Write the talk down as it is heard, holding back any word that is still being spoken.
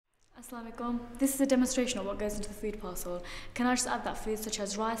Assalamu alaikum. This is a demonstration of what goes into the food parcel. Can I just add that foods such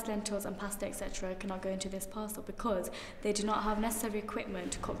as rice, lentils and pasta etc. cannot go into this parcel because they do not have necessary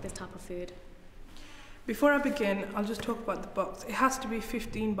equipment to cook this type of food. Before I begin, I'll just talk about the box. It has to be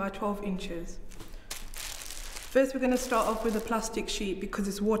 15 by 12 inches. First we're going to start off with a plastic sheet because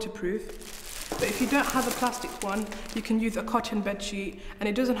it's waterproof. But if you don't have a plastic one, you can use a cotton bed sheet, and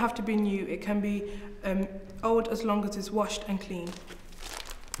it doesn't have to be new, it can be old as long as it's washed and clean.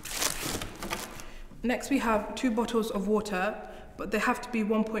 Next we have 2 bottles of water, but they have to be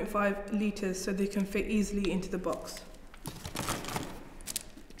 1.5 litres so they can fit easily into the box.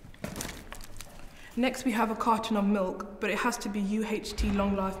 Next we have a carton of milk, but it has to be UHT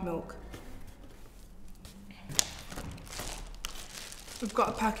long life milk. We've got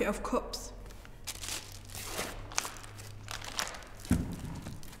a packet of cups.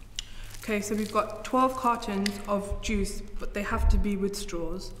 Okay, so we've got 12 cartons of juice, but they have to be with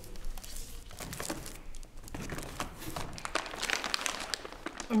straws.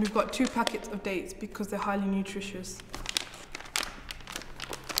 And we've got 2 packets of dates because they're highly nutritious.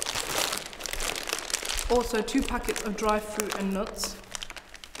 Also 2 packets of dry fruit and nuts.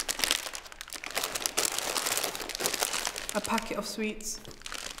 A packet of sweets.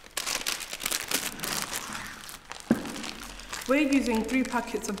 We're using 3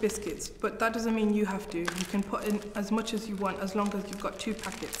 packets of biscuits, but that doesn't mean you have to. You can put in as much as you want as long as you've got 2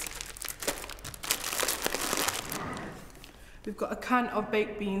 packets. We've got a can of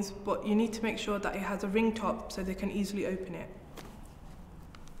baked beans, but you need to make sure that it has a ring top so they can easily open it.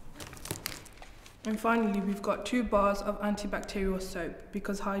 And finally, we've got 2 bars of antibacterial soap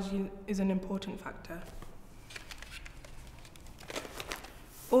because hygiene is an important factor.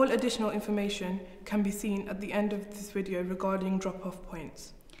 All additional information can be seen at the end of this video regarding drop-off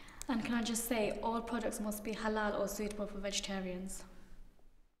points. And can I just say, all products must be halal or suitable for vegetarians.